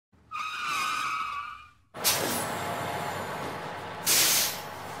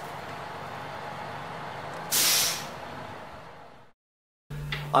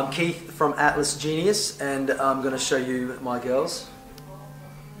I'm Keith from Atlas Genius, and I'm going to show you my girls.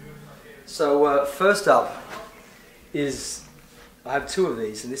 So first up is, I have two of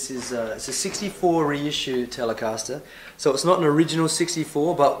these, and this is it's a 64 reissue Telecaster. So it's not an original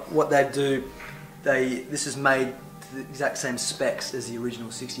 64, but what they do, this is made to the exact same specs as the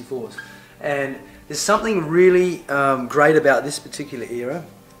original 64s. And there's something really great about this particular era.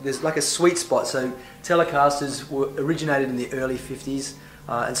 There's like a sweet spot. So Telecasters originated in the early 50s,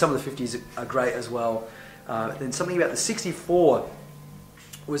 and some of the 50s are great as well. Then something about the 64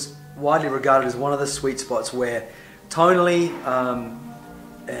 was widely regarded as one of the sweet spots where tonally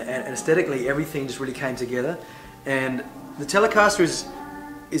and aesthetically everything just really came together. And the Telecaster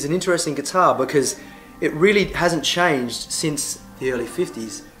is an interesting guitar because it really hasn't changed since the early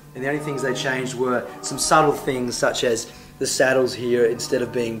 50s. And the only things they changed were some subtle things, such as the saddles here, instead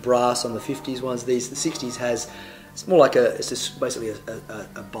of being brass on the 50s ones, the 60s has, it's more like it's just basically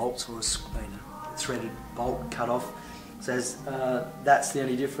a bolt or a threaded bolt cut off. So that's the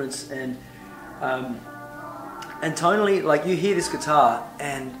only difference. And tonally, like, you hear this guitar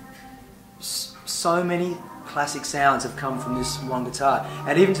and so many classic sounds have come from this one guitar,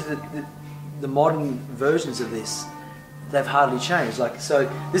 and even to the modern versions of this, they've hardly changed. Like,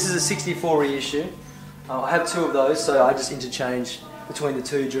 so this is a 64 reissue. I have two of those, so I just interchange between the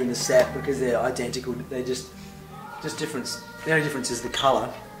two during the set because they're identical. They're just different. The only difference is the colour,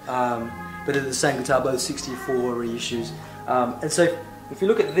 but they're the same guitar, both 64 reissues. And so if you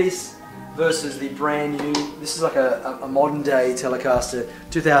look at this versus the brand new, this is like a modern day Telecaster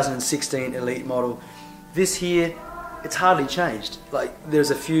 2016 Elite model. This here, it's hardly changed. Like,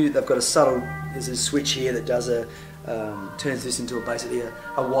 there's a few, they've got a subtle, there's a switch here that does turns this into basically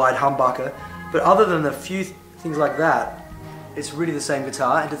a wide humbucker. But other than a few things like that, it's really the same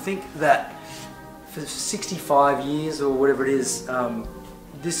guitar. And to think that for 65 years or whatever it is,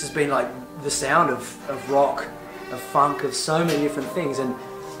 this has been like the sound of rock, of funk, of so many different things. And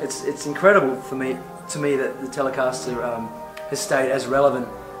it's incredible to me that the Telecaster has stayed as relevant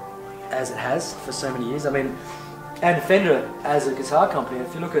as it has for so many years. I mean, and Fender as a guitar company,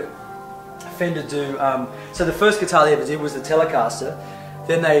 if you look at Fender so the first guitar they ever did was the Telecaster.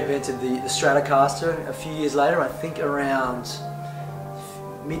 Then they invented the Stratocaster a few years later. I think around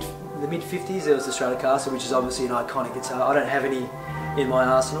the mid 50s there was the Stratocaster, which is obviously an iconic guitar. I don't have any in my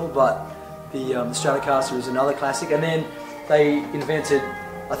arsenal, but the Stratocaster is another classic. And then they invented,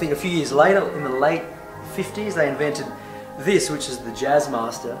 I think a few years later, in the late 50s, they invented this, which is the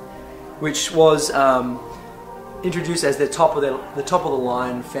Jazzmaster, which was introduced as the top of the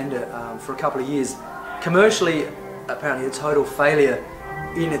line Fender for a couple of years. Commercially, apparently a total failure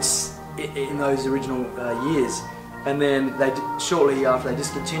in those original years, and then shortly after they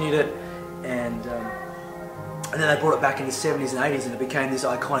discontinued it, and then they brought it back in the 70s and 80s, and it became this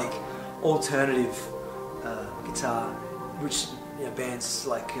iconic alternative guitar, which, you know, bands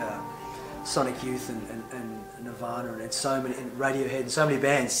like Sonic Youth and Nirvana and so many, and Radiohead and so many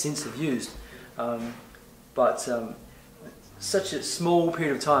bands since have used. But such a small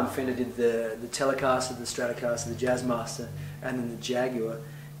period of time, Fender did the Telecaster, the Stratocaster, the Jazzmaster, and then the Jaguar,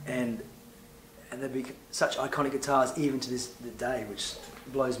 and they've become such iconic guitars even to this day, which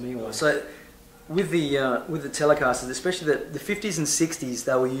blows me away. So with the Telecasters, especially the 50s and 60s,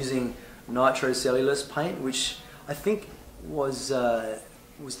 they were using nitrocellulose paint, which I think was the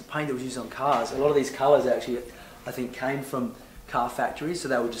paint that was used on cars. A lot of these colours actually, I think, came from car factories, so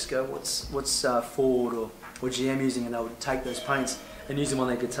they would just go, what's Ford or GM using, and they would take those paints and use them on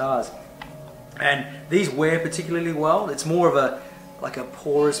their guitars. And these wear particularly well. It's more of like a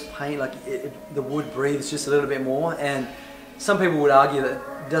porous paint, like the wood breathes just a little bit more. And some people would argue that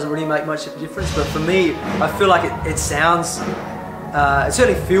it doesn't really make much of a difference, but for me, I feel like it sounds, it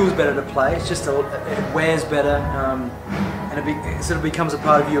certainly feels better to play. It's just it wears better, and it sort of becomes a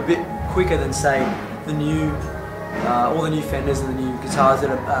part of you a bit quicker than, say, the new all the new Fenders and the new guitars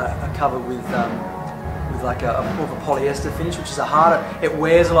that are covered with like more of a polyester finish, which is it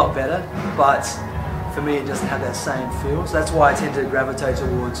wears a lot better, but for me it doesn't have that same feel. So that's why I tend to gravitate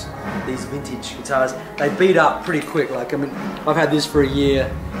towards these vintage guitars. They beat up pretty quick. Like, I mean, I've had this for a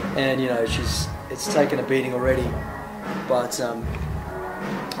year, and you know, it's taken a beating already, but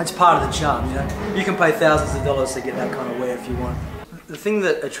it's part of the charm. You know, you can pay thousands of dollars to get that kind of wear if you want. The thing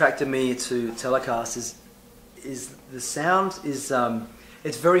that attracted me to Telecasters is the sound is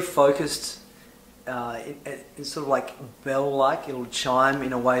it's very focused. It's sort of like bell-like. It'll chime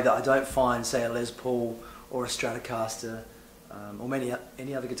in a way that I don't find, say, a Les Paul or a Stratocaster or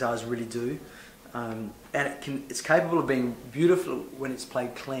any other guitars really do. And it's capable of being beautiful when it's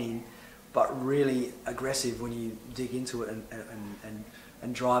played clean, but really aggressive when you dig into it and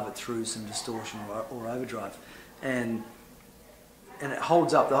and drive it through some distortion or overdrive, and it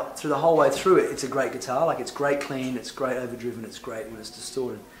holds up through the whole way through it. It's a great guitar. Like, it's great clean, it's great overdriven, it's great when it's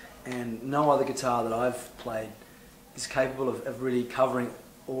distorted, and no other guitar that I've played is capable of really covering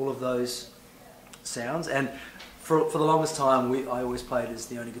all of those sounds. And for the longest time, I always played as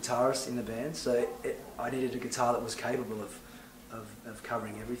the only guitarist in the band, so I needed a guitar that was capable of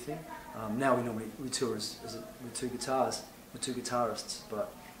covering everything. Now we tour with two guitarists,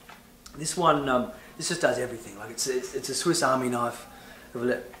 but this one this just does everything. Like, it's a Swiss Army knife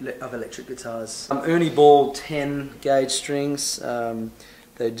of electric guitars. Ernie Ball 10 gauge strings.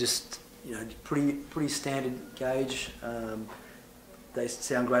 They're just, you know, pretty standard gauge. They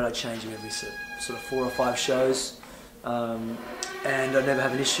sound great. I change them every sort of 4 or 5 shows, and I never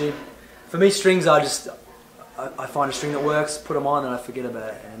have an issue. For me, strings are just, I find a string that works, put them on, and I forget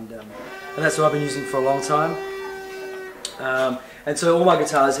about it, and that's what I've been using for a long time. And so all my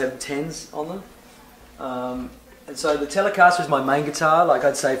guitars have 10s on them. And so the Telecaster is my main guitar. Like,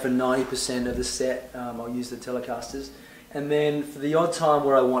 I'd say for 90% of the set, I'll use the Telecasters. And then for the odd time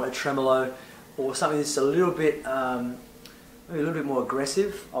where I want a tremolo or something that's a little bit, maybe a little bit more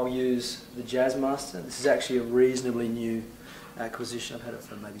aggressive, I'll use the Jazzmaster. This is actually a reasonably new acquisition. I've had it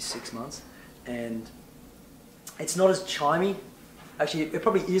for maybe 6 months, and it's not as chimey. Actually, it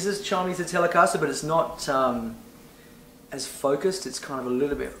probably is as chimey as the Telecaster, but it's not as focused. It's kind of a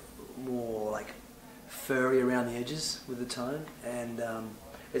little bit more like furry around the edges with the tone, and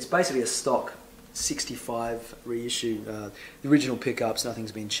it's basically a stock 65 reissue. The original pickups,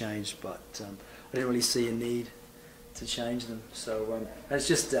 nothing's been changed, but I didn't really see a need to change them. So and it's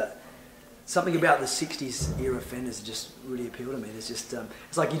just something about the 60s era Fenders that just really appealed to me. There's just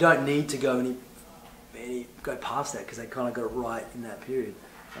it's like you don't need to go go past that, because they kind of got it right in that period,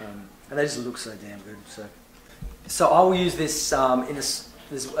 and they just look so damn good. So I will use this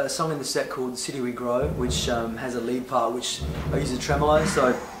there's a song in the set called City We Grow, which has a lead part which I use a tremolo,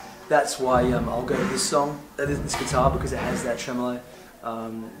 so that's why I'll go to this song, this guitar, because it has that tremolo.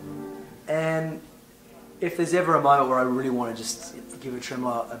 And if there's ever a moment where I really want to just give a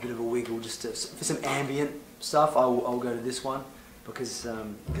tremolo a bit of a wiggle, just for some ambient stuff, I'll go to this one, because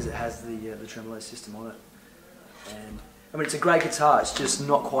it has the tremolo system on it. And I mean, it's a great guitar. It's just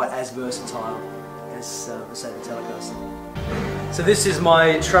not quite as versatile as say the Telecaster. So this is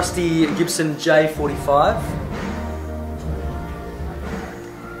my trusty Gibson J45,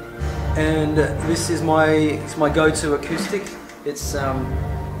 and this is my go-to acoustic. It's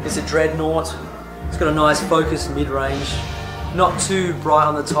a Dreadnought. It's got a nice focused mid-range, not too bright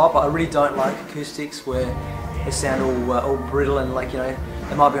on the top. I really don't like acoustics where they sound all brittle and, like, you know,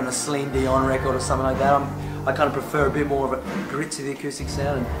 they might be on a Celine Dion record or something like that. I kind of prefer a bit more of a grit to the acoustic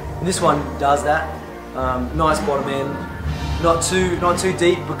sound, and this one does that. Nice bottom end, not too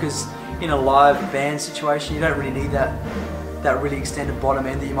deep, because in a live band situation you don't really need that really extended bottom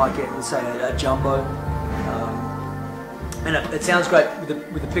end that you might get with, say, a jumbo. And it sounds great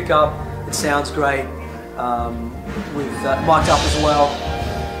with the pickup. It sounds great with mic'd up as well.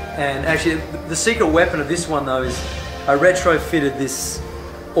 And actually, the secret weapon of this one though is I retrofitted this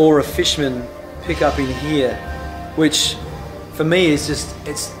Aura Fishman pickup in here, which for me is just,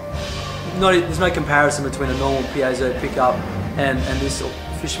 there's no comparison between a normal piezo pickup and this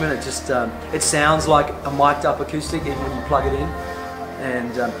Fishman. It just it sounds like a mic'd up acoustic even when you plug it in,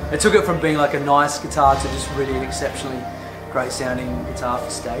 and it took it from being like a nice guitar to just really an exceptionally great sounding guitar for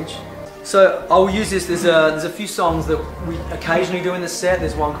stage. So I will use this. There's a few songs that we occasionally do in the set.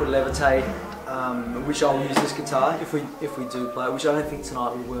 There's one called Levitate, which I'll use this guitar if we do play it, which I don't think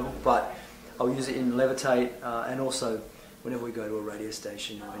tonight we will, but I'll use it in Levitate, and also whenever we go to a radio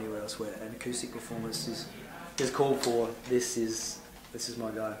station or anywhere else where an acoustic performance is called for. This is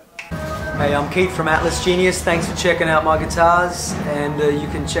my go. Hey, I'm Keith from Atlas Genius. Thanks for checking out my guitars, and you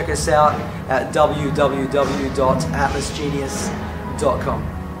can check us out at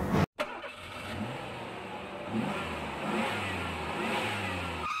www.atlasgenius.com.